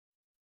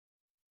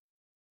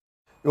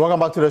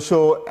Welcome back to the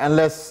show, and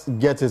let's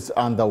get it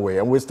underway.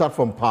 And we start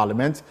from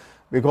Parliament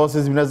because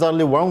it's been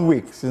exactly 1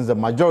 week since the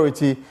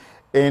majority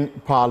in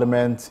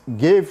Parliament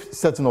gave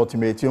certain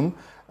ultimatum,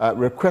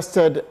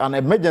 requested an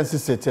emergency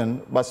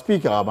sitting, but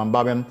Speaker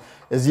Abambaben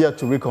is yet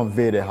to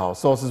reconvene the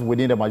House. Sources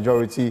within the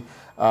majority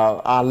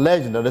are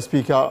alleging that the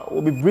Speaker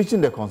will be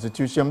breaching the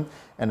Constitution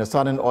and the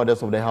standing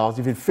orders of the House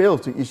if it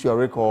fails to issue a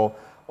recall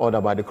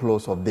order by the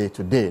close of day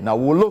today. Now,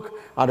 we'll look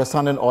at the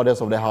standing orders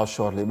of the House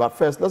shortly, but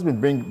first, let me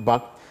bring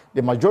back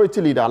the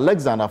majority leader,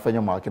 Alexander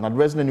Dafiamekpor,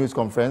 addressing the news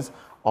conference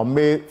on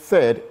May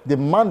 3rd,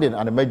 demanding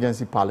an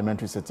emergency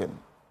parliamentary sitting.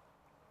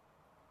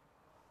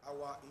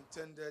 Our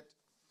intended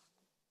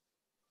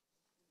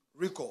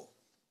recall.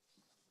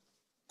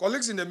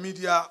 Colleagues in the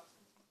media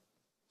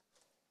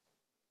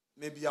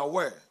may be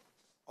aware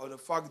of the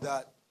fact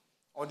that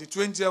on the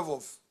 20th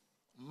of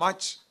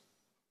March,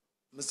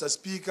 Mr.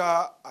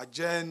 Speaker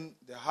adjourned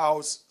the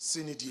House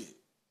sine die.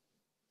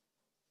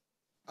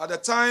 At the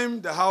time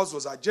the House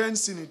was adjourned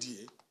sine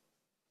die,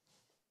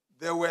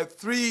 there were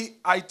 3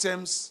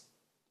 items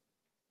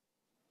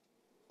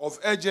of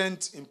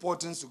urgent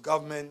importance to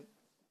government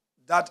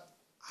that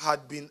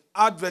had been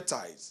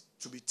advertised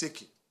to be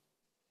taken.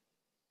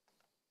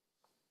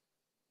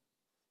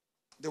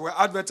 They were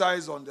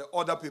advertised on the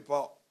order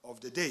paper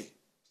of the day.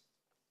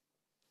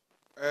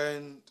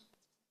 And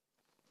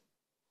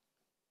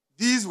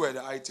these were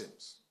the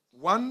items.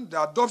 1,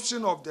 the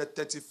adoption of the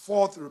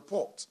 34th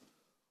report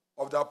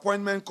of the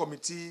Appointment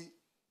Committee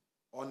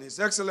on His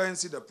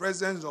Excellency the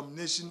President's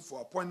nomination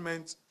for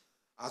appointment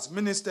as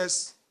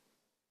ministers,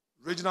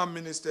 regional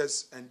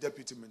ministers, and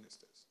deputy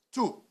ministers.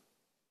 2,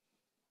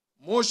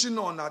 motion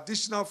on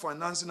additional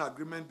financing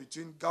agreement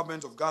between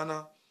Government of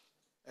Ghana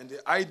and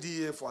the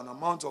IDA for an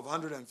amount of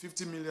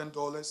 $150 million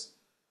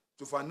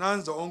to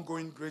finance the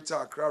ongoing Greater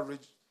Accra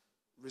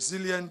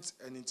Resilient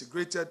and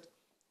Integrated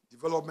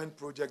Development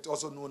Project,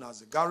 also known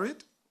as the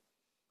GARID.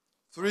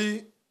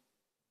 3,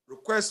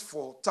 request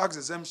for tax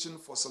exemption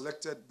for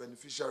selected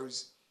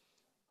beneficiaries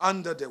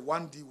under the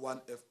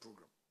 1D1F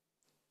program.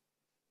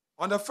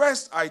 On the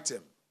first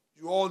item,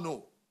 you all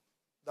know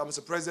that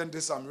Mr. President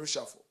did some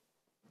reshuffle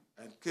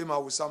and came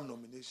out with some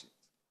nominations.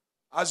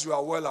 As you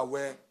are well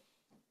aware,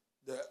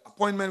 the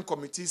appointment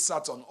committee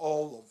sat on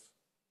all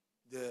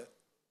of the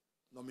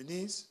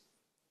nominees,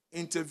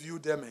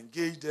 interviewed them,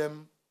 engaged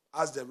them,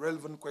 asked the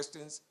relevant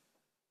questions,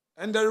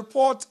 and the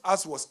report,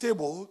 as was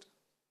tabled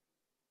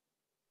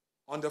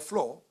on the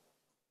floor,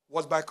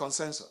 was by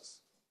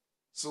consensus.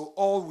 So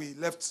all we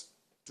left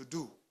to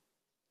do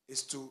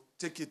is to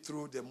take it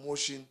through the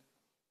motion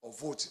of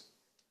voting.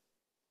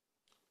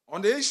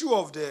 On the issue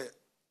of the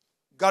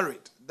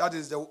GARID, that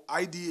is the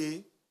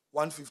IDA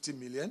 150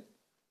 million,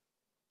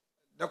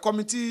 the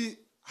committee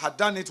had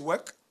done its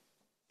work.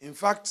 In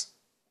fact,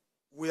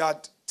 we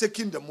had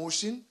taken the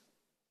motion,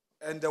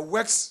 and the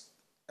Works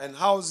and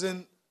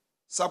Housing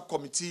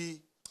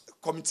Subcommittee,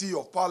 Committee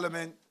of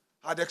Parliament,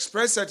 had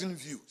expressed certain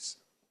views.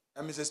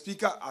 And Mr.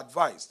 Speaker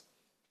advised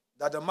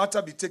that the matter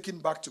be taken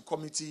back to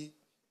committee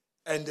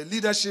and the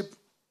leadership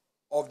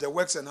of the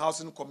Works and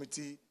Housing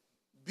Committee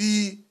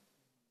be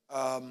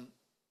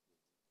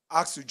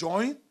asked to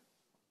join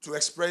to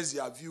express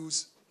their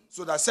views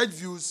so that such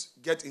views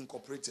get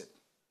incorporated.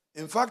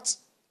 In fact,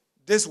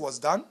 this was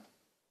done,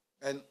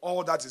 and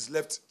all that is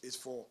left is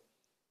for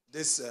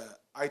this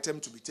item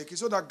to be taken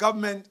so that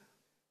government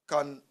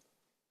can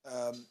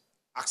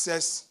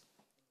access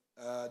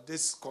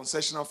this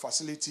concessional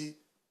facility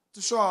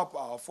to show up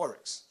our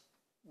forex.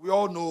 We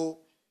all know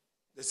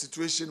the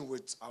situation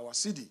with our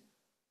city,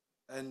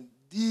 and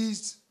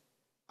these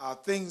are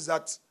things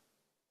that,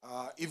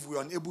 if we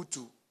are unable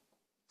to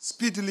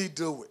speedily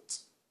deal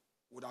with,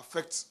 would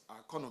affect our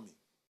economy.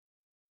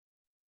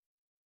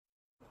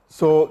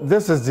 So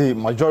this is the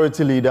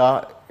majority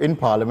leader in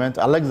Parliament,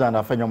 Alexander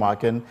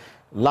Dafiamekpor,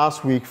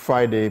 last week,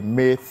 Friday,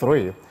 May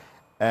 3,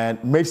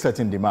 and made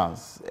certain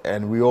demands.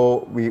 And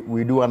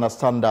we do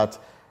understand that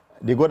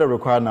they got the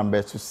required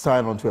numbers to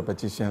sign onto a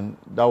petition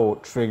that will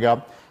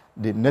trigger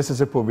the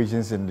necessary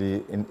provisions in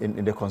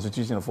the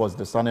Constitution, of course,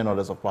 the standing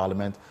orders of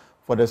Parliament,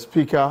 for the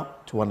Speaker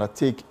to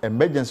undertake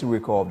emergency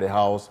recall of the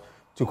House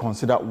to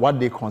consider what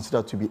they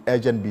consider to be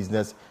urgent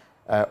business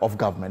of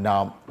government.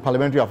 Now,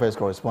 Parliamentary Affairs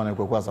correspondent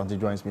Kwaku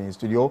Asante joins me in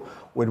studio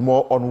with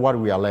more on what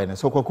we are learning.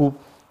 So, Kwaku,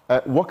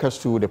 walk us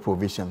through the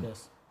provision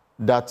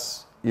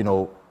that,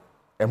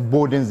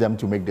 emboldens them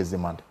to make this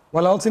demand.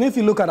 Well, Alton, if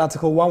you look at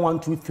Article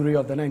 1123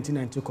 of the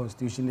 1992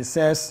 Constitution, it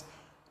says,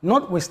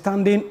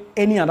 notwithstanding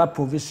any other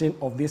provision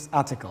of this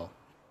article,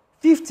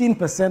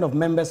 15% of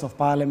members of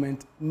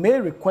Parliament may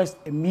request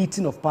a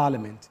meeting of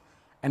Parliament,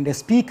 and the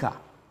Speaker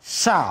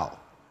shall,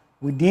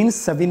 within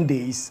 7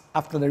 days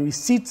after the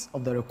receipt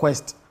of the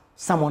request,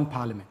 summon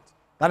Parliament.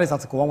 That is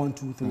Article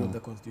 1123 of the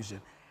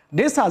Constitution.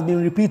 This has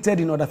been repeated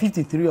in Order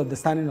 53 of the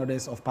Standing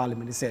Orders of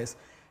Parliament. It says,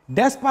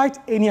 despite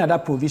any other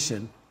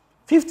provision,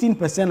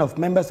 15% of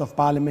members of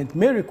Parliament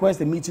may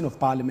request a meeting of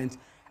Parliament,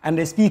 and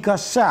the Speaker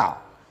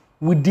shall,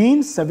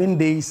 within 7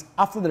 days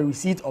after the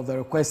receipt of the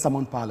request,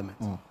 summon Parliament.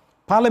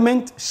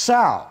 Parliament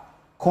shall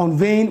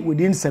convene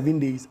within 7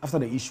 days after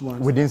the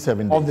issuance within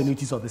 7 days of the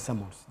notice of the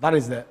summons. That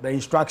is the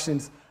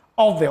instructions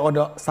of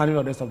the standing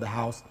orders of the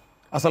House,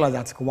 as well as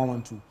Article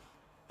 112.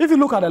 If you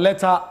look at the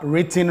letter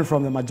written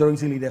from the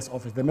Majority Leader's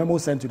office, the memo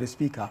sent to the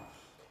Speaker,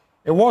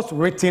 it was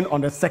written on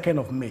the 2nd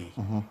of May,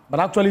 but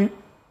actually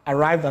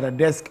arrived at the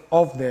desk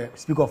of the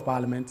Speaker of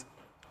Parliament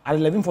at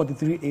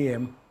 11:43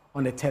 a.m.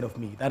 on the 3rd of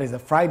May. That is a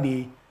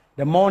Friday,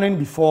 the morning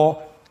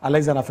before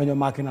Alexander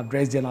Dafiamekpor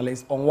addressed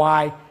journalists on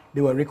why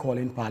they were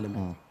recalling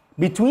Parliament.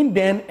 Between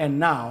then and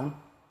now,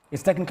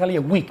 it's technically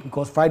a week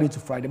because Friday to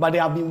Friday, but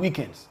there have been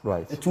weekends.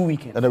 Right. The 2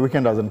 weekends. And the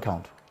weekend doesn't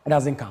count. It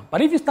doesn't count.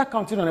 But if you start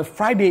counting on a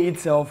Friday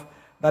itself,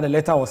 that the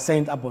letter was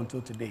sent up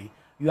until today,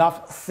 you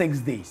have 6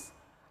 days.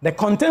 The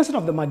contention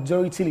of the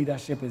majority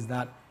leadership is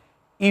that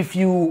if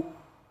you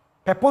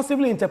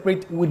purposively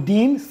interpret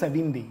within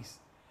 7 days,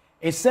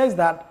 it says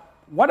that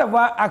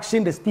whatever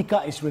action the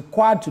Speaker is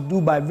required to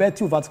do by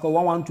virtue of Article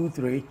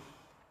 1123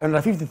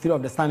 and 53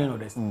 of the standing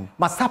orders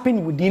must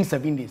happen within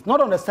 7 days,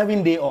 not on the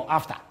 7th day or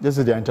after. This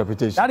is their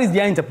interpretation. That is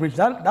their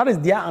interpretation. That is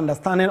their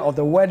understanding of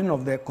the wording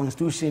of the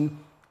Constitution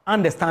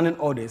and the standing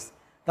orders,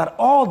 that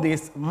all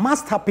this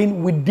must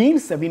happen within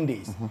 7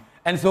 days.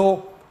 And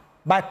so,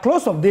 by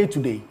close of day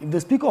today, if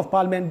the Speaker of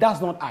Parliament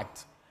does not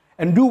act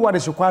and do what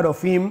is required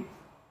of him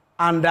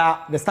under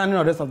the standing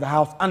orders of the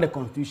House and the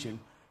Constitution,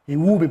 he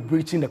will be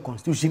breaching the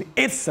Constitution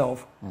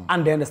itself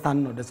and then the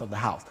standing orders of the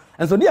House.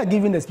 And so they are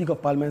giving the Speaker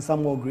of Parliament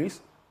some more grace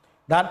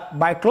that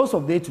by close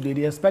of day today,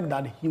 they expect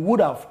that he would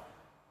have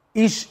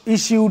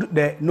issued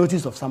the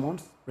notice of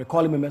summons,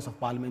 recalling members of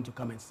Parliament to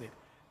come and sit.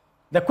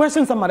 The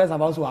question some others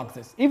have also asked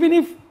is, even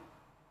if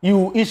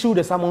you issue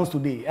the summons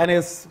today and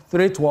it's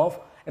 3:12,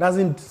 it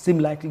doesn't seem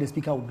likely the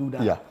Speaker will do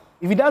that. Yeah.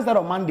 If he does that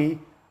on Monday,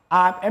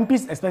 are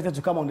MPs expected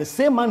to come on the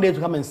same Monday to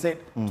come and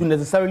sit to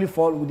necessarily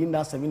fall within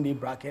that 7-day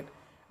bracket?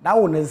 That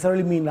would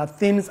necessarily mean that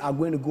things are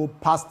going to go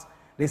past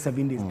the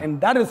 7 days.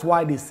 And that is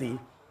why they say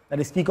that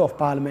the Speaker of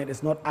Parliament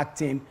is not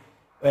acting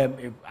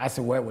as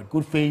it were with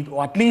good faith,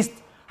 or at least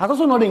has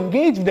also not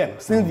engaged them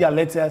since their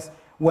letters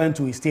went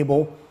to his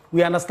table.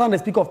 We understand the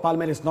Speaker of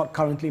Parliament is not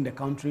currently in the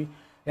country.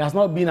 He has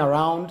not been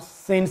around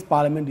since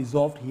Parliament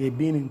dissolved. He had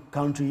been in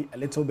country a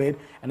little bit,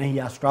 and then he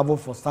has traveled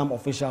for some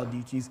official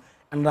duties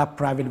and a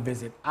private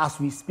visit. As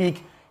we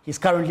speak, he's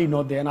currently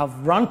not there, and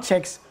I've run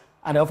checks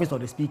at the office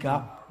of the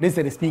Speaker. They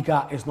say the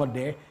Speaker is not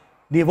there.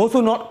 They've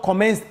also not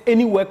commenced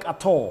any work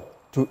at all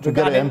to get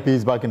the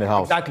MPs back in the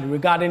House. Exactly,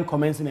 regarding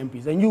commencing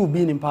MPs. And you've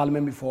been in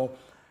Parliament before.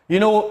 You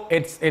know,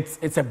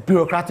 it's a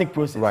bureaucratic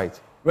process. Right.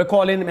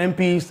 Recalling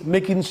MPs,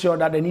 making sure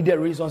that the needed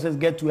resources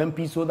get to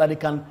MPs so that they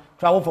can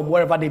travel from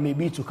wherever they may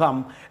be to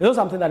come. It's not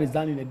something that is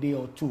done in a day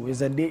or two.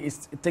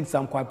 It takes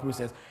some quite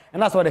process.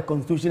 And that's why the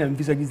Constitution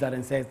envisages that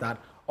and says that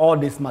all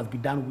this must be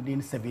done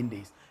within 7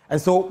 days.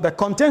 And so the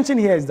contention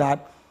here is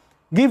that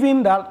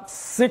given that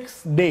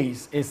 6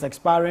 days is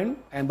expiring,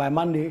 and by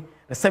Monday,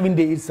 the 7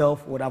 day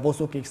itself would have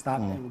also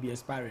kickstarted and will be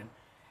expiring,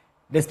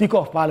 the Speaker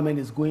of Parliament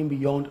is going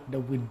beyond the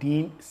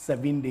within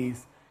 7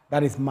 days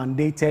that is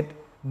mandated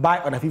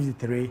by Order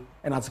 53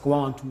 and Article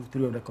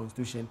 123 of the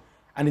Constitution,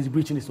 and is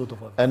breaching his oath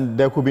of office. And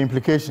there could be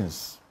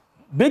implications.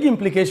 Big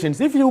implications.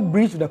 If you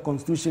breach the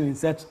Constitution in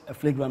such a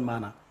flagrant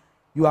manner,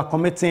 you are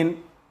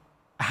committing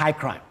a high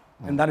crime.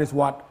 And that is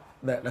what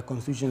the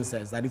Constitution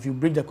says, that if you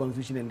breach the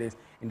Constitution in this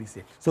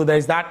way. So there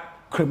is that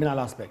criminal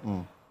aspect.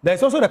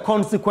 There's also the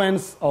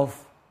consequence of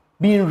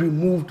being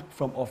removed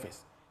from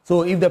office.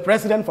 So if the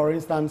president, for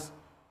instance,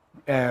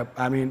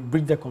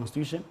 breach the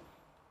Constitution,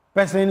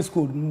 presidents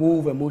could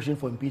move a motion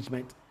for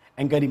impeachment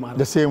and get him out.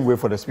 The same way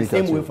for the Speaker.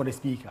 The same way for the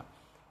Speaker.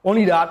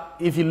 Only that,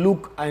 if you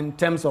look in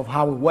terms of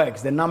how it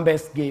works, the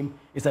numbers game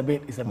is a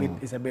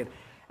bit.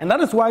 And that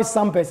is why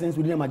some persons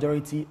within the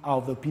majority are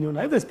of the opinion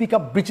that if the Speaker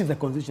breaches the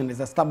Constitution, is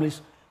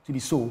established to be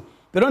so,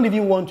 they don't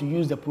even want to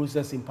use the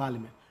process in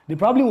Parliament. They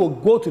probably will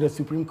go to the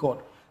Supreme Court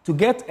to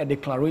get a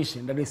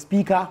declaration that the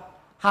Speaker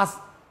has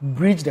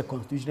breached the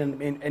Constitution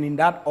and in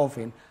that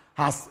offense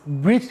has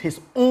breached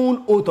his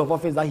own oath of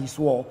office that he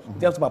swore in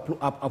terms of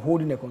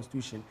upholding the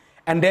Constitution.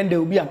 And then there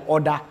will be an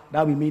order that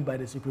will be made by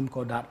the Supreme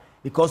Court that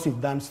because you've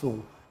done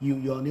so,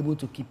 you're unable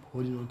to keep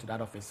holding on to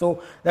that office.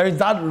 So there is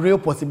that real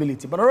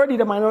possibility. But already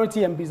the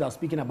minority MPs are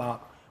speaking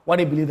about what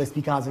they believe the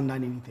Speaker hasn't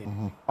done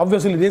anything.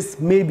 Obviously, this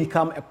may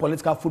become a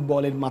political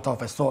footballing matter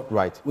of a sort,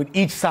 right, with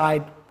each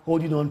side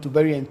holding on to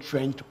very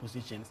entrenched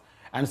positions.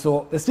 And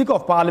so the Speaker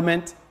of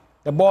Parliament,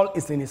 the ball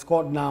is in his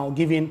court now,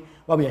 given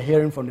what we are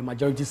hearing from the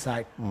majority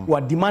side, who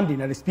are demanding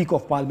that the Speaker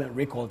of Parliament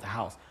recall the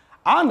House.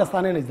 Our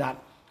understanding is that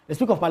the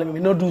Speaker of Parliament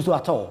may not do so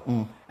at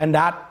all. And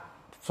that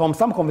from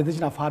some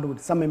conversation I've had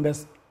with some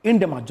members in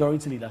the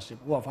majority leadership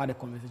who have had a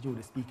conversation with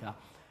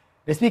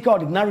the Speaker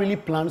did not really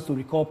plan to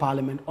recall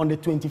Parliament on the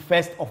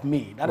 21st of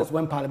May. That is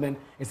when Parliament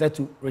is set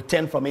to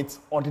return from its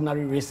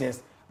ordinary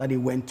recess that they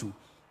went to.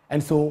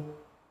 And so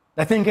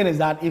the thinking is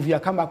that if you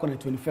come back on the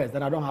 21st,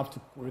 then I don't have to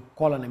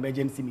call an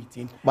emergency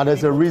meeting. But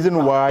there's a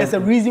reason why. There's a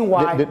reason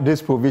why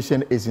this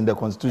provision is in the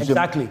Constitution.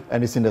 Exactly.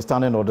 And it's in the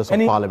standing orders of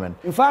Parliament.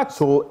 In fact,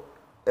 so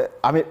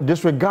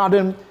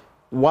disregarding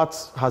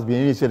what has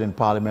been initiated in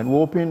Parliament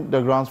will open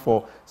the grounds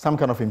for some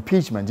kind of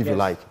impeachment, if you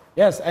like.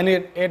 Yes, and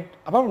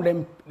apart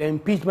from the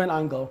impeachment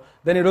angle,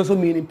 then it also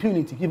means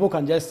impunity. People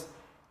can just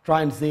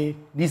try and say,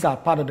 these are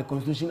part of the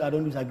Constitution I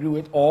don't disagree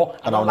with, or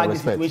I don't like the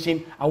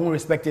situation, I won't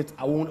respect it,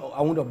 I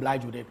won't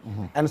oblige with it.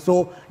 And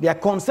so their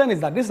concern is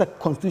that this is a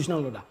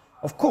constitutional order.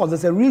 Of course,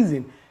 there's a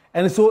reason.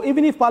 And so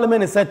even if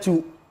Parliament is set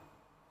to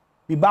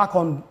be back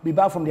from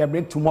their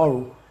break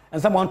tomorrow,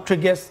 and someone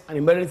triggers an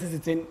emergency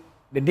sitting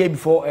the day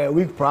before, a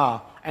week prior,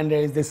 and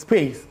there is the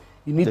space,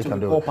 you need to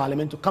recall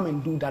Parliament to come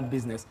and do that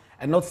business,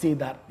 and not say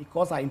that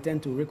because I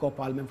intend to recall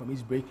Parliament from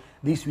its break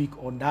this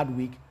week or that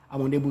week,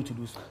 I'm unable to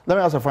do so. Let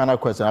me ask a final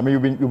question. I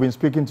mean, you've been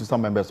speaking to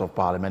some members of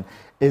Parliament.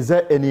 Is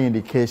there any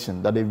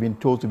indication that they've been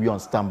told to be on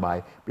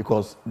standby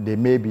because they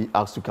may be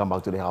asked to come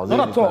back to the House?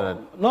 Not at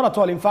all. Not at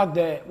all. In fact,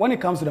 when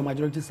it comes to the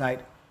majority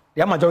side,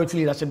 their majority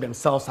leadership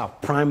themselves have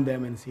primed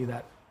them and say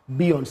that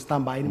be on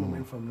standby any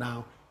moment from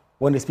now.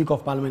 When the Speaker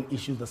of Parliament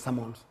issues the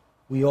summons,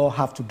 we all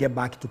have to get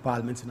back to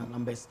Parliament in our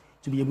numbers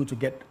to be able to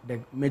get the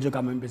major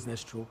government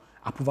business through,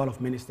 approval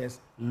of ministers,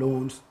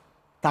 loans,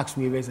 tax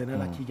waivers, and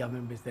other key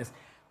government business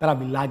that have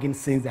been lagging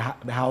since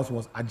the House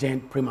was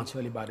adjourned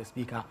prematurely by the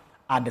Speaker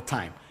at the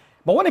time.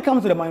 But when it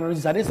comes to the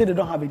minorities, they say they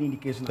don't have any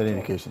indication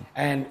at all.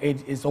 And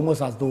it's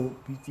almost as though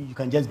you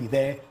can just be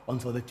there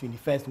until the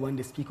 21st when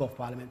the Speaker of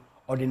Parliament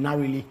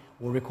ordinarily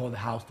will recall the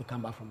House to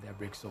come back from their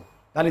break. So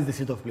that is the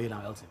state of play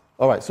now, Elton.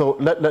 All right, so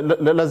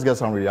let's get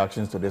some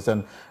reactions to this.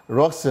 And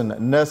Roxanne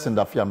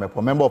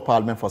Dafiamekpor, Member of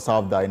Parliament for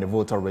South Dar in the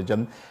Volta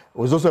region,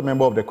 was also a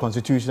member of the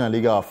Constitutional and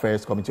Legal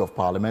Affairs Committee of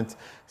Parliament,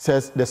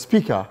 says the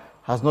Speaker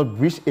has not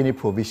breached any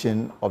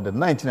provision of the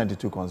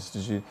 1992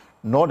 Constitution,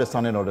 nor the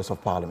standing orders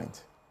of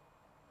Parliament.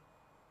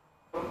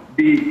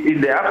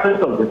 In the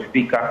absence of the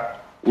Speaker,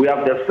 we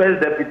have the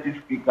first Deputy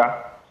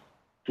Speaker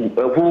who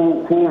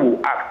will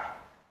act.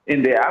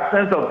 In the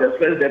absence of the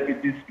first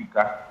Deputy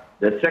Speaker,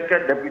 the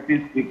second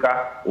Deputy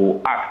Speaker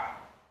will act.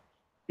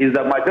 Is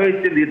the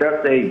majority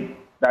leader saying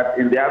that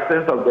in the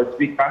absence of the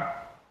Speaker,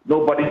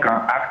 nobody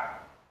can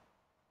act?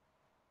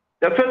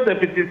 The first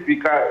Deputy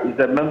Speaker is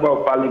a member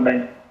of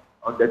Parliament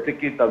on the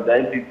ticket of the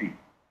NPP.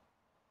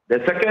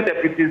 The second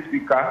Deputy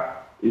Speaker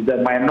is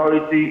an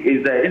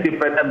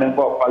independent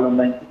member of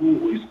Parliament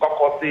who is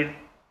caucusing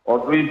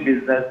or doing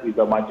business with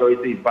the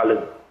majority in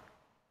Parliament.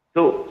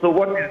 So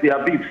what is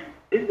their beef?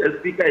 If the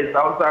Speaker is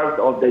outside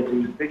of the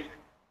jurisdiction,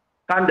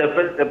 can the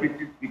first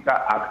Deputy Speaker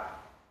act?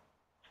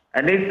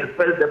 And if the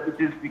first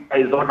Deputy Speaker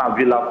is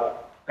unavailable,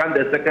 can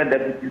the second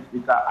Deputy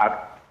Speaker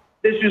act?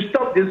 They should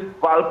stop this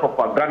vile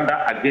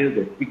propaganda against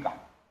the Speaker.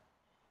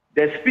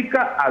 The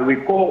Speaker, I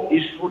recall,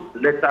 issued a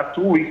letter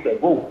 2 weeks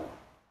ago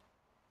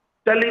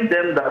telling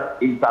them that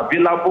it's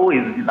available,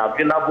 it's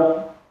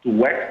unavailable to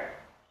work.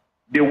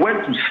 They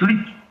went to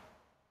sleep.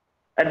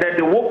 And then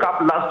they woke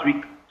up last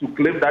week to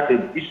claim that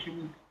they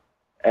issued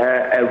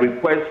a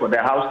request for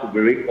the House to be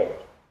recalled.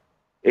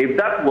 If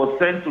that was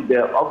sent to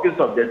the office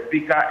of the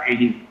Speaker in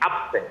his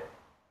absence,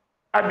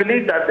 I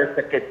believe that the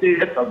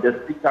Secretariat of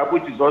the Speaker,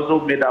 which is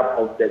also made up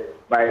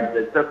by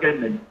the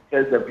second and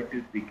first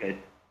Deputy Speakers,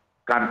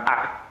 can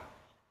act.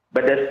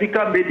 But the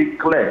Speaker made it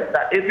clear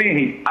that even in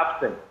his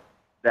absence,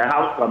 the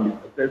House can be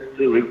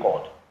successfully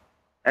recalled.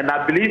 And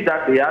I believe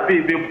that they haven't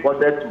even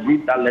bothered to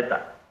read that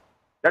letter.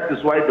 That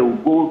is why they'll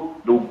go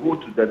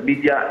to the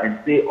media and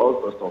say all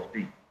sorts of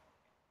things.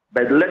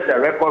 But let the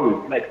record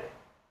reflect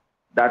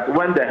that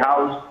when the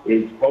House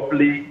is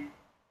properly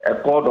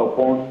called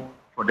upon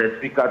for the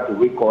Speaker to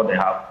recall the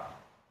House,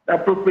 the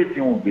appropriate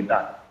thing will be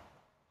done.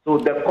 So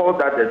the call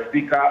that the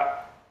Speaker,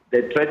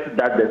 the threat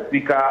that the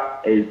Speaker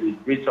is in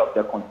breach of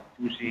the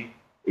Constitution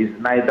is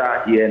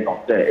neither here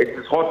nor there. It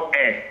is hot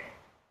air.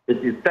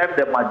 It is time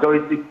the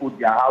majority put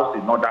their house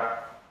in order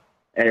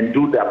and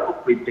do the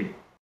appropriate thing.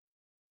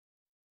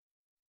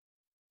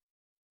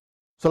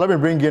 So let me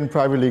bring in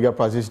private legal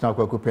practitioner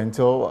Kwaku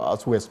Pentil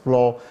as we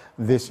explore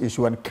this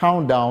issue and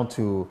count down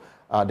to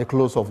the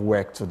close of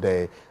work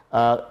today.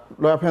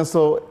 Lawyer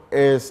Pentil,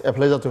 it's a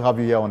pleasure to have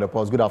you here on the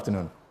post. Good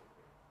afternoon.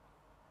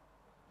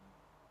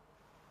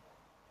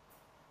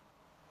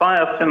 Good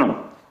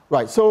afternoon.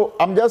 Right. So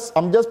I'm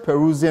just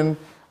perusing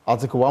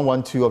Article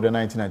 112 of the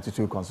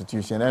 1992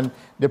 Constitution, and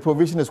the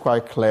provision is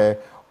quite clear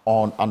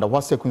on under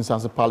what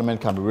circumstances Parliament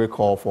can be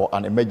recalled for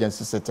an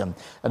emergency sitting.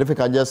 And if you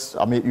can just,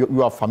 I mean,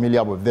 you are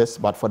familiar with this,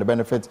 but for the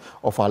benefit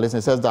of our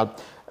listeners, it says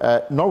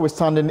that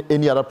notwithstanding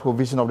any other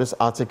provision of this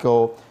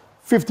article,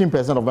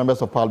 15% of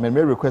members of Parliament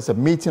may request a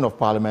meeting of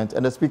Parliament,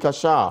 and the Speaker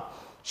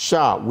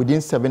shall,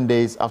 within 7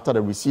 days after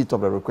the receipt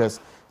of the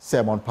request,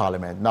 serve on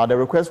Parliament. Now, the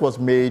request was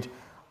made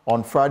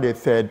on Friday,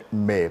 3rd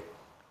May.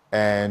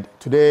 And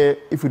today,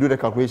 if you do the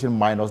calculation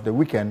minus the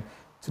weekend,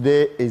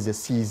 today is the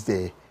 6th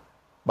day.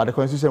 But the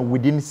Constitution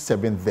within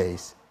 7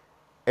 days.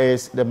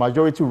 Is the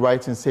majority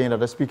right in saying that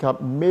the Speaker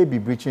may be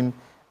breaching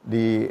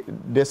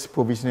this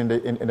provision in the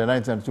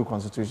 1992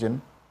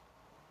 Constitution?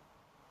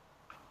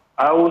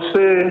 I will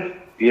say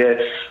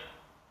yes.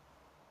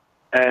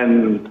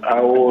 And I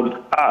would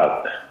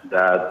add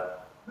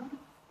that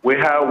we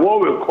have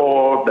what we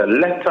call the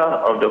letter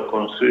of the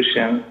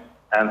Constitution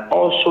and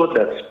also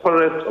the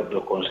spirit of the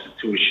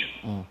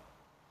Constitution.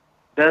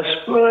 The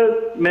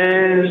spirit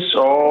means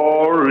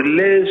or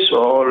relates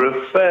or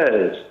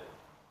refers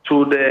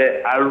to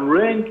the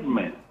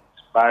arrangement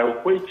by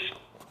which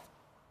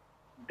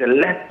the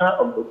letter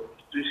of the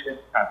Constitution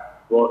has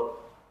brought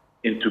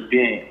into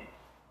being.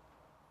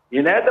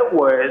 In other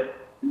words,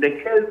 in the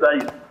case that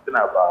you're talking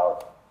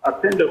about, I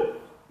think the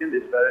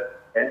Constitution is very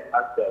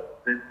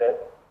printed.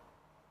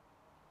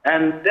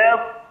 And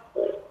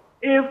therefore,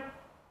 if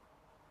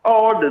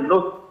all the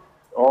notes,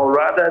 or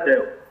rather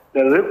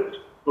the ripped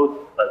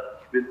notes are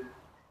given,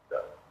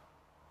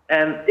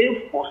 and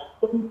if for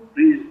some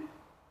reason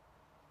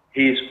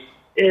he is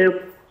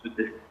able to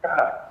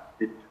discharge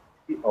the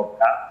duty of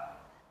that,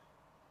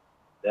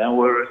 then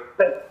we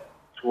respect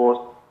towards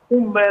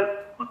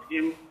whomever on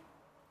him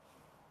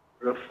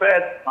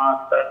referred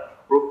matter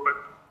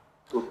appropriate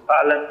to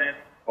Parliament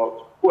or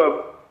to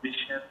whoever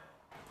mission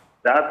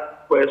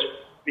that request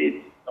fit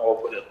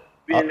or for the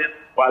opinion of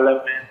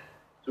Parliament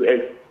to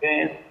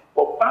explain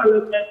for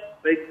Parliament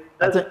to make.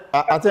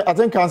 I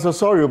think, Council,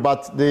 sorry,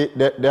 but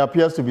there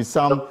appears to be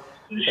some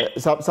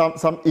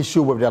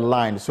issue with the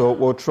line. So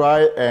we'll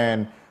try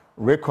and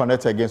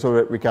reconnect again so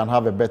that we can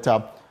have a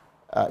better,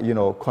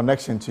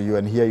 connection to you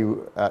and hear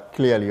you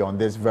clearly on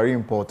this very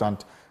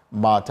important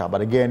matter.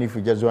 But again, if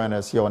you just join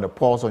us here on the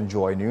Pulse on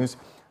Joy News,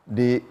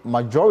 the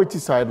majority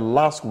side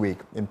last week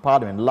in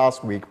Parliament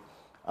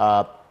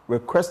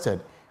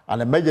requested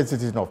an emergency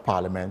session of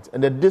Parliament,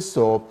 and they did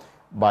so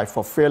by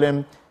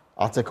fulfilling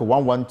Article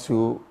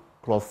 112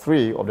 Clause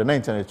 3 of the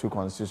 1992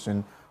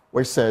 Constitution,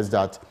 which says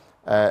that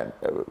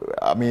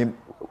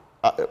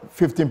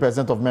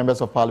 15% of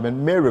members of Parliament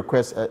may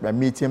request a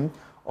meeting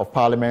of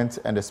Parliament,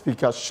 and the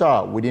Speaker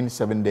shall, within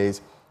 7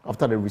 days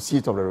after the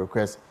receipt of the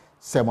request,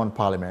 summon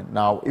Parliament.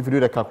 Now, if you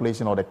do the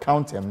calculation or the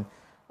counting,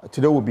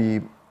 today will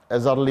be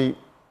exactly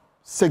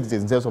 6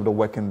 days in terms of the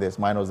working days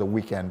minus the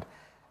weekend,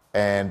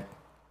 and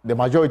the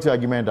majority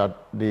argument that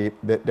the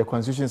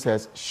Constitution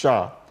says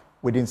shall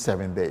within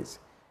 7 days.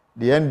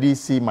 The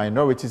NDC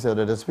minority said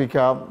that the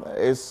Speaker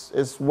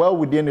is well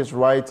within his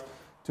right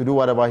to do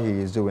whatever he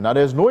is doing. Now,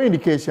 there's no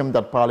indication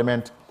that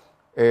Parliament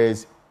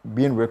is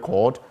being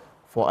recalled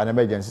for an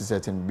emergency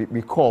session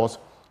because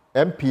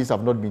MPs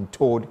have not been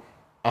told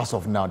as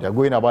of now. They're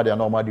going about their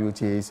normal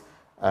duties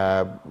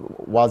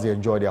whilst they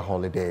enjoy their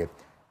holiday.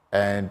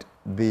 And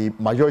the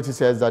majority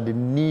says that they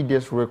need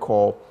this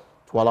recall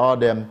to allow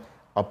them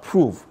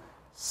approve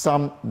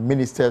some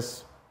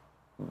ministers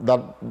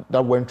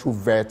that went through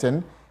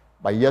vetting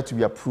but yet to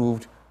be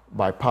approved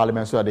by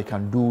Parliament so that they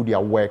can do their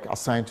work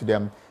assigned to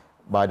them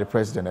by the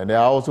President. And there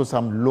are also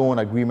some loan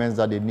agreements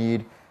that they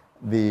need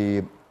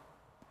the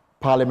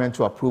Parliament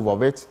to approve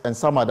of it, and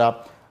some other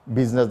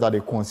business that they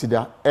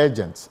consider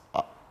urgent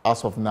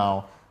as of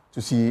now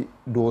to see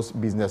those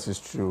businesses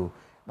through.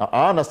 Now,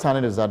 our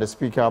understanding is that the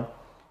Speaker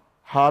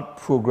had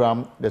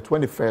programmed the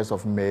 21st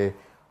of May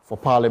for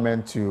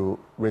Parliament to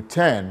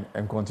return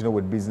and continue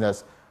with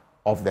business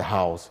of the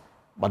House.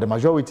 But the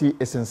majority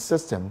is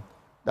insisting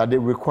that they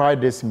require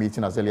this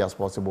meeting as early as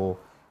possible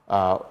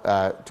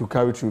to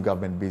carry through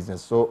government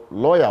business. So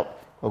lawyer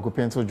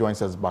Okupento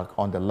joins us back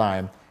on the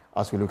line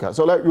as we look at.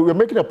 So you were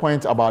making a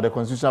point about the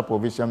constitutional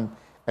provision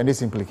and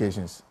its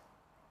implications.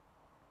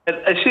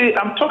 See,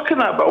 I'm talking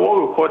about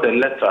what we call the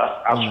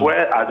letter as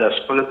well as the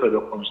spirit of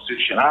the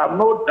Constitution. I have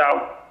no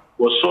doubt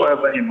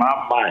whatsoever in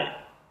my mind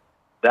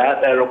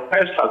that a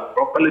request has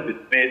properly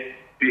been made,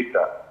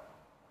 Speaker.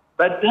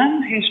 But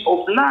then he's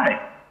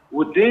obliged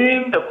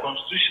within the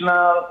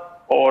constitutional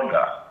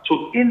order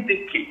to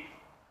indicate,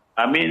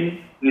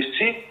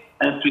 receive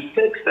and to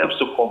take steps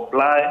to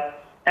comply.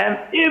 And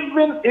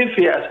even if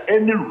he has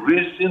any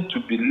reason to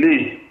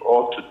believe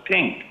or to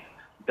think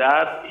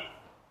that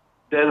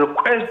the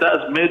request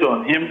that's made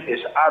on him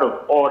is out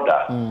of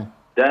order,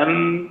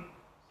 then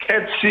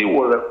courtesy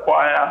will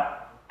require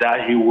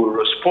that he will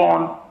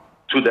respond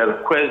to the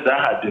request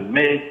that had been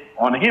made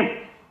on him.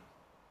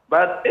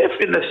 But if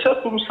in the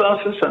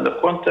circumstances and the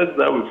context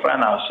that we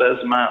find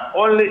ourselves, my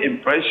only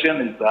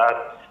impression is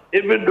that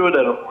even though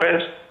the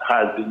request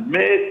has been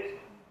made,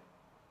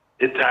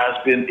 it has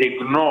been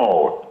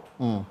ignored.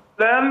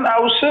 Then I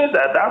would say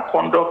that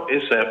conduct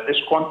is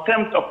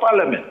contempt of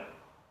Parliament.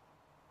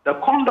 The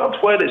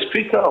conduct where the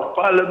Speaker of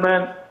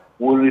Parliament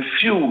will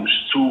refuse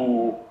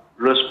to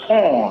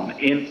respond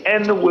in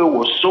any way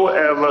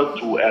whatsoever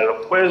to a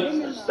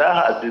request that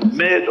has been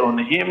made on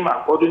him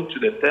according to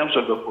the terms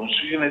of the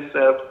Constitution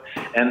itself,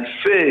 and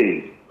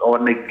fail or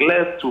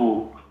neglect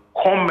to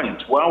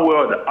comment one way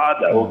or the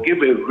other or give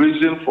a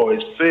reason for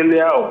his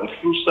failure or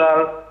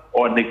refusal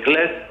or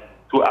neglect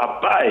to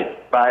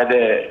abide by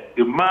the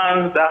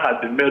demands that have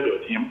been made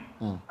on him,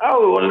 I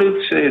will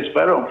only say it's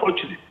very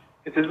unfortunate.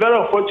 It is very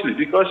unfortunate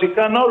because he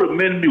cannot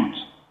remain mute.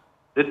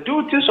 The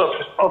duties of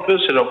his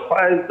office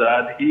requires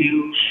that he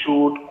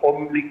should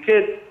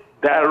communicate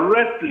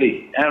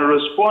directly and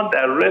respond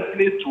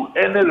directly to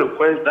any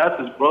request that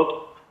is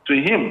brought to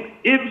him,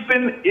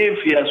 even if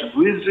he has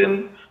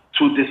reason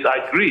to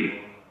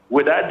disagree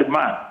with that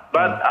demand.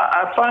 But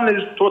I find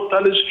it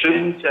totally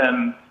strange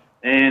and,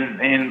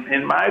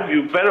 in my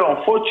view, very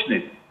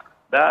unfortunate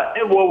that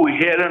if what we're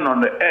hearing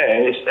on the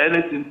air is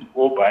anything to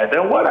go by,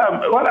 then what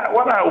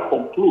I will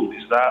conclude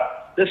is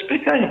that the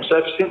Speaker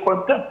himself is in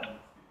contempt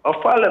of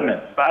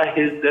Parliament by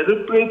his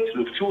deliberate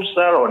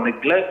refusal or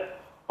neglect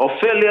or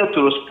failure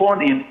to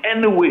respond in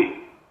any way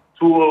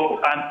to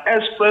an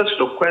express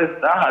request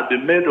that has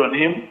been made on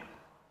him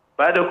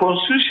by the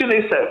Constitution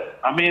itself.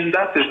 I mean,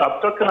 that is, I'm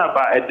talking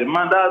about a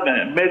demand that has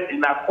been made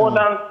in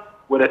accordance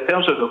with the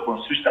terms of the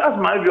Constitution. That's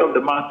my view of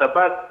the matter.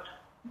 But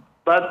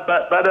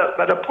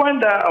the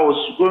point that I was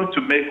going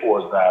to make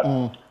was that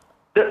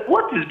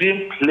what is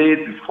being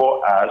played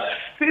before us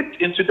fits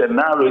into the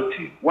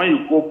narrative when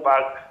you go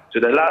back to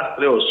the last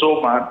 3 or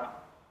so months,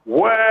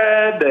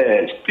 where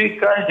the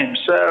Speaker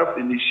himself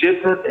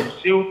initiated a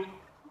suit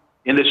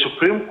in the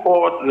Supreme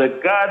Court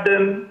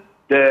regarding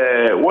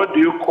the, what do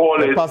you call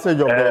the it? Passage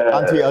of the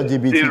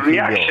anti-LGBT the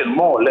reaction, bill.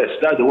 more or less,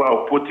 that's the way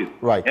I'll put it.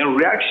 Right. In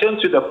reaction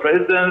to the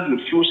President's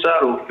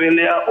refusal or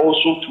failure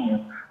also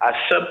to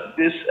accept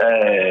this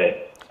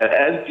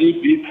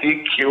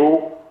LGBTQ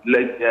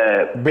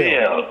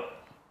bill.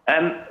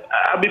 And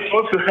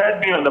before you heard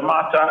me on the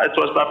matter, it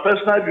was my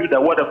personal view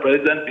that what the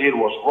President did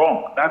was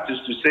wrong. That is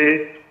to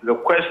say,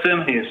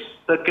 requesting his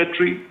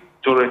secretary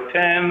to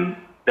return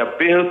the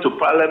bill to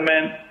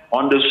Parliament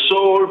on the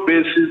sole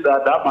basis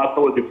that that matter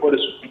was before the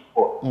Supreme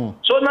Court.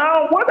 So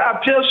now what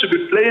appears to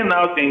be playing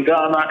out in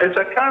Ghana is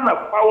a kind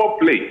of power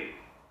play.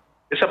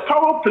 It's a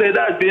power play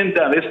that's being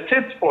done. It's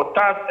tit for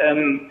tat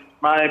and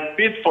my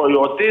bid for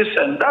your this,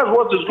 and that's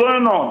what is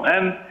going on.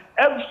 And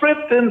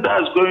everything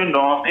that's going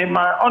on, in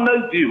my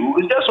honest view,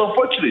 is just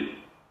unfortunate.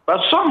 But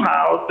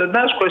somehow, the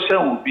next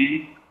question will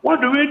be, what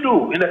do we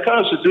do in the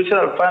current situation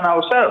we find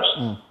ourselves?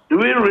 Do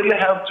we really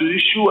have to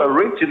issue a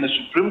writ in the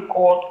Supreme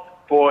Court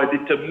for a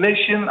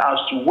determination as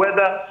to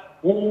whether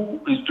who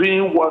is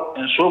doing what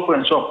and so forth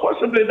and so on?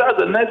 Possibly that's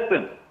the next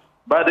thing.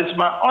 But it's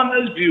my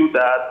honest view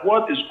that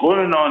what is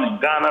going on in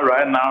Ghana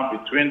right now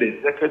between the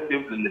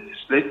executive and the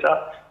legislature,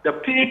 the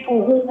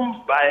people who,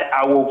 by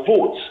our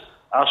votes,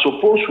 are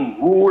supposed to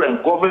rule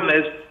and govern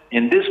us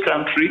in this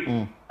country,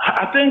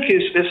 I think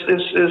is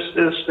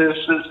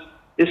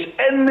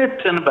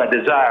anything but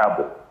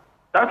desirable.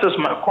 That is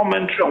my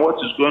commentary on what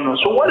is going on.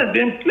 So what is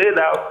being played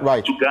out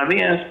to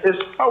Ghanaians is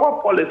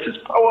power politics,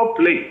 power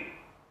play.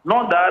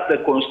 Not that the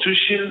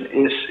Constitution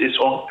is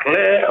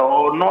unclear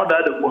or not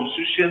that the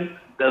Constitution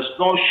does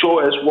not show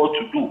us what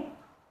to do.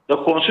 The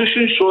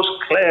Constitution shows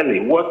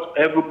clearly what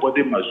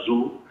everybody must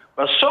do,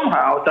 but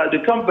somehow that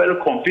becomes very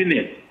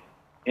convenient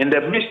in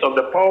the midst of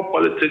the power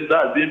politics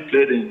that is being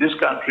played in this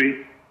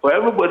country for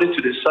everybody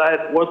to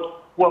decide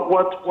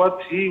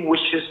what he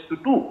wishes to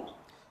do.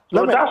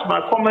 So that's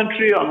my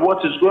commentary on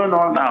what is going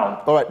on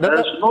now. All right.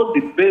 There's no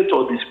debate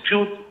or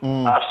dispute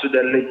as to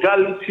the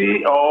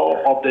legality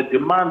of the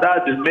demand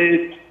that is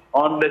made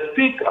on the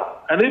Speaker.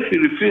 And if he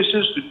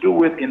refuses to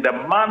do it in the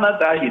manner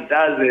that he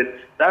does it,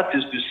 that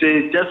is to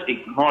say, just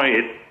ignore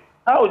it,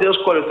 I would just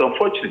call it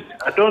unfortunate.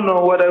 I don't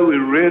know whether we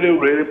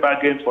really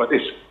bargain for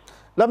this.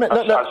 As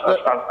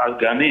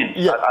Ghanaians,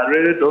 yeah. I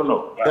really don't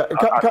know.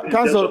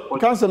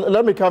 Council,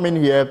 let me come in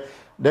here.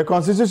 The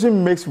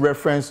Constitution makes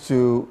reference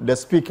to the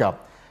Speaker.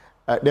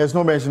 There's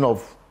no mention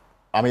of,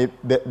 I mean,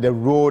 the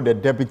role the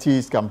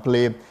deputies can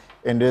play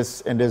in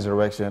this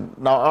direction.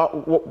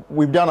 Now,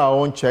 we've done our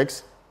own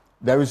checks.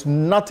 There is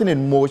nothing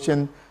in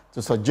motion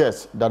to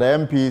suggest that the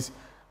MPs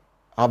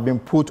have been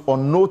put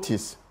on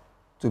notice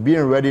to be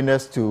in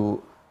readiness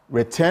to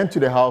return to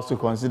the House to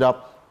consider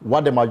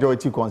what the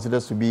majority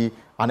considers to be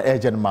an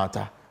urgent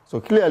matter. So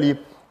clearly,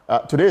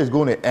 today is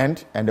going to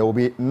end, and there will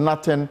be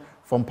nothing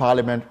from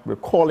Parliament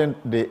recalling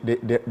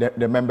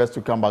the members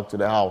to come back to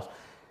the House.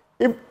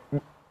 If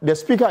the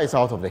Speaker is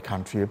out of the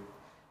country,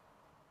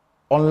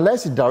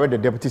 unless you direct the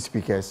deputy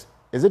speakers,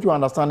 is it your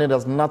understanding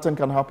that nothing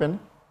can happen?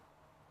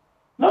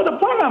 No, the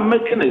point I'm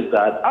making is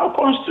that our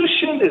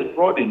Constitution is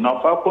broad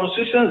enough, our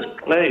Constitution is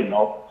clear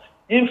enough.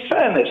 In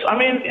fairness, I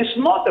mean, it's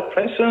not the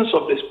presence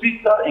of the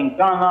Speaker in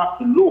Ghana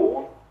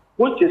alone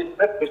which is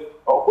requisite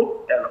or which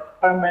is a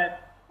requirement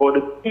for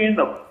the Queen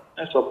of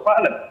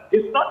Parliament.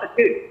 It's not the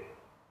case.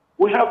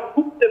 We have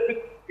two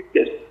deputy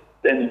speakers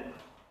then,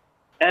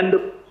 and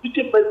the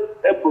suitable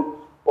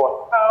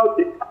for how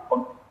they can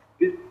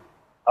contribute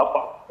of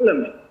our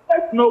Parliament.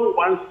 Let no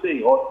one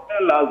say or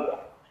tell us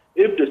that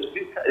if the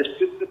Speaker is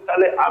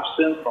physically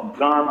absent from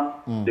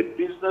Ghana, the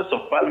business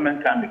of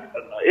Parliament can be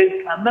done.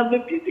 It can never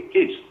be the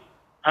case.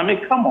 I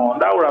mean, come on,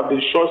 that would have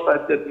been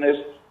short-sightedness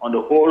on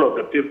the whole of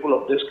the people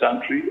of this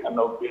country and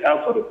on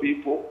behalf of the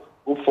people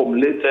who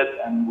formulated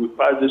and we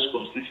passed this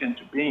Constitution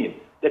to being.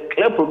 The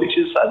clear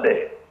provisions are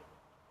there.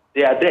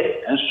 They are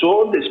there. And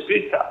so the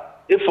Speaker,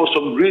 if for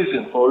some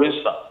reason, for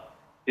instance,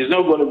 is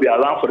not going to be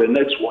around for the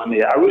next 1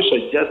 year, are we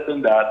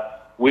suggesting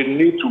that we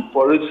need to,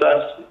 for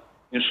instance,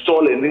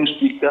 install a new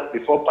Speaker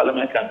before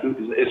Parliament can do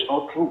this? It's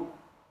not true.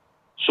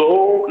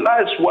 So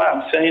that's why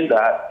I'm saying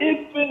that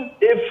even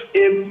if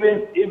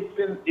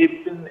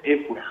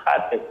we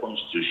had a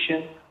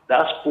Constitution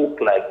that spoke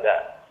like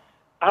that.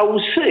 I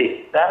would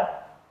say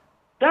that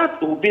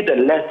that will be the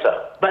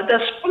letter. But the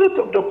spirit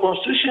of the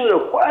Constitution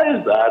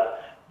requires that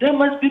there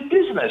must be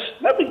business.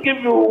 Let me give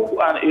you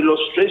an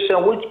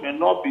illustration which may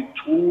not be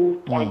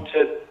too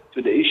pointed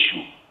to the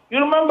issue. You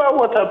remember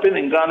what happened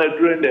in Ghana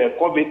during the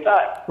COVID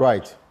time?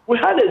 Right. We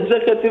had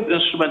executive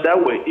instruments that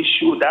were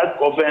issued that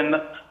govern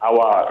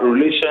our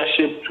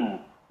relationship to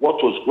what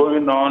was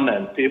going on,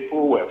 and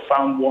people were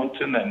found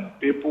wanting and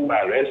people were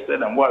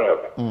arrested and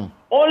whatever.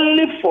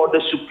 Only for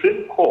the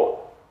Supreme Court,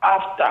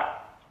 after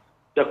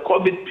the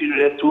COVID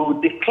period, to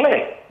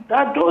declare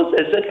that those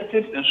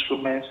executive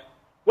instruments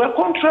were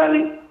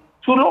contrary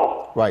to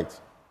law. Right.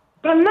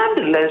 But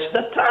nonetheless,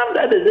 the time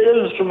that the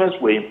executive instruments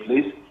were in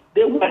place,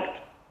 they worked.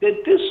 They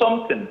did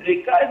something.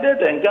 They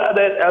guided and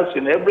guided us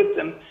in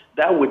everything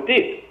that we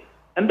did.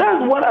 And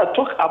that's what I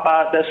talk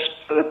about, the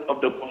spirit of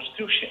the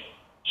Constitution.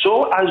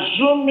 So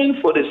assuming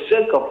for the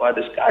sake of our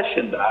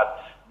discussion that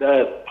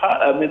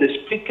the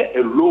Speaker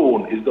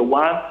alone is the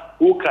one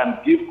who can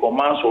give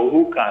commands or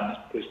who can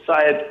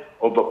preside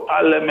over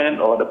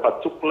Parliament or the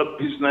particular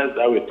business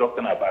that we're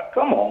talking about.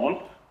 Come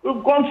on,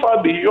 we've gone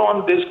far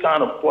beyond this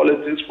kind of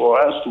politics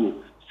for us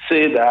to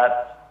say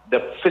that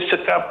the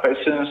physical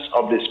presence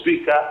of the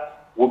Speaker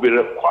will be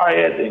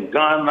required in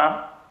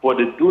Ghana for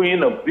the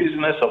doing of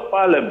business of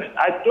Parliament.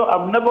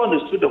 I've never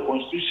understood the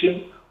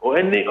Constitution or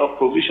any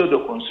provision of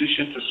the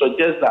Constitution to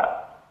suggest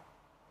that.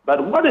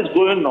 But what is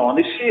going on,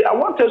 you see, I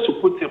want us to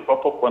put it in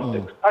proper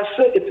context. I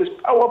say it is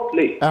power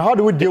play. And how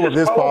do we deal with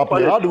this power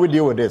play? How do we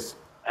deal with this?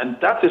 And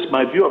that is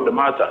my view of the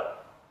matter.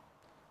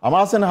 I'm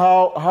asking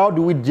how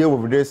do we deal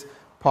with this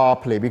power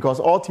play? Because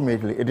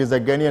ultimately, it is the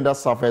Ghanaian that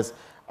suffers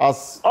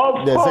as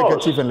the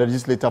executive and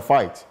legislature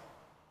fight.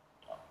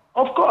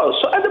 Of course.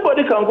 So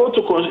anybody can go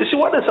to court. You see,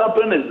 what has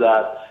happened is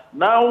that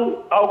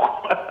now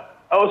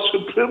our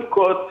Supreme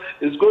Court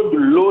is going to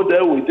be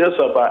loaded with just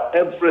about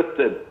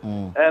everything.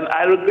 And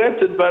I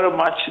regret it very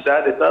much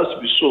that it has to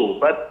be so.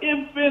 But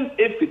even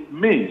if it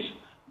means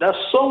that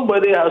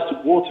somebody has to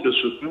go to the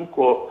Supreme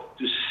Court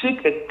to seek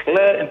a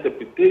clear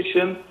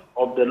interpretation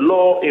of the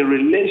law in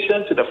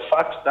relation to the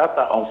facts that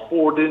are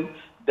unfolding,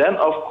 then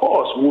of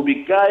course we'll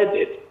be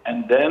guided,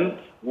 and then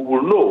we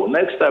will know.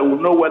 Next time we'll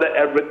know whether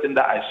everything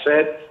that I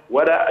said,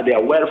 whether they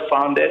are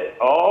well-founded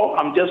or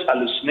I'm just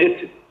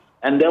hallucinating.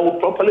 And then we'll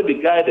properly be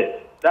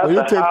guided.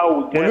 That's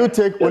how we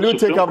get will you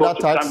take up that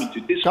tax?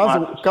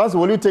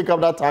 Council, will you take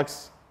up that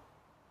tax?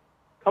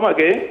 Come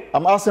again?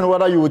 I'm asking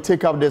whether you will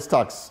take up this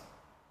tax.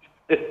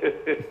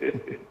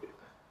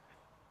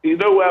 You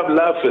know why I'm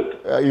laughing?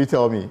 You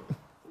tell me.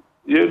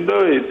 You know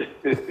it.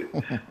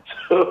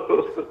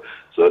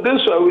 So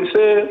this one we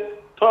say,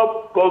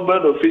 top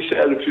government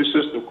official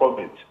refuses to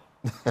comment.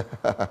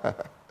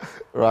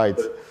 Right.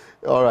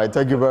 All right.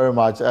 Thank you very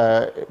much.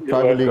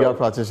 Private legal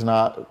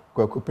practitioner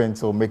Kweku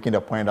Pencil making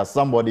the point that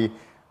somebody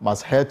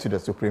must head to the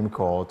Supreme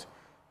Court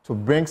to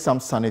bring some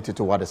sanity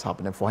to what is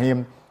happening. For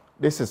him,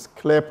 this is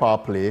clear power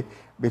play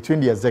between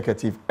the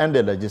executive and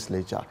the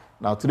legislature.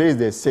 Now, today is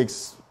the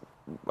 6th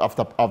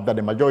after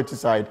the majority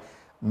side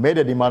made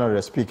a demand on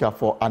the Speaker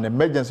for an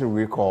emergency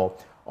recall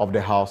of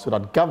the House so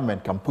that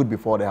government can put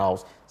before the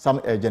House some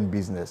urgent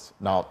business.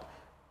 Now,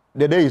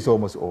 the day is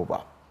almost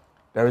over.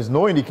 There is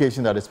no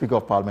indication that the Speaker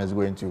of Parliament is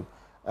going to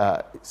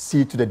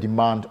see to the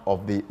demand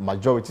of the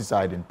majority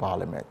side in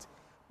Parliament.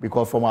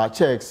 Because from our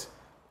checks,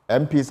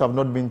 MPs have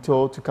not been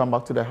told to come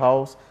back to the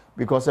House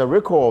because a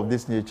recall of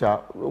this nature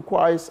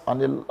requires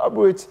an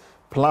elaborate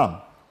plan.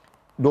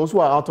 Those who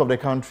are out of the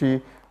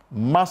country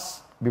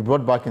must be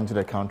brought back into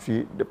the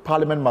country. The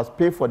Parliament must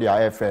pay for their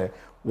airfare.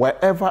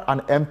 Wherever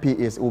an MP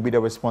is, it will be the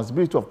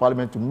responsibility of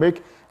Parliament to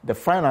make the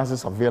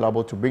finances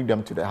available to bring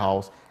them to the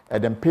House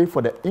and then pay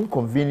for the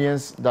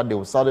inconvenience that they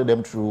will saddle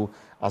them through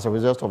as a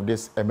result of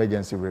this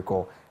emergency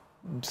recall.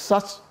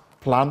 Such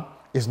plan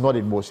is not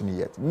in motion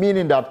yet,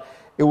 meaning that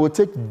it will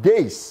take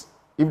days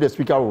if the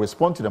Speaker will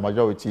respond to the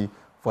majority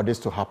for this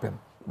to happen.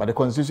 But the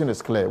Constitution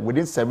is clear,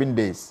 within 7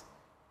 days.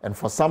 And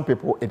for some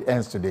people, it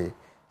ends today.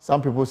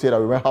 Some people say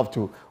that we may have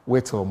to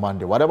wait till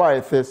Monday. Whatever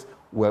it is,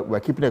 we're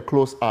keeping a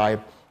close eye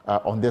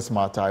on this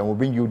matter, and we'll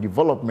bring you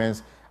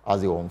developments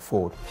as they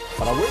unfold.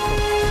 But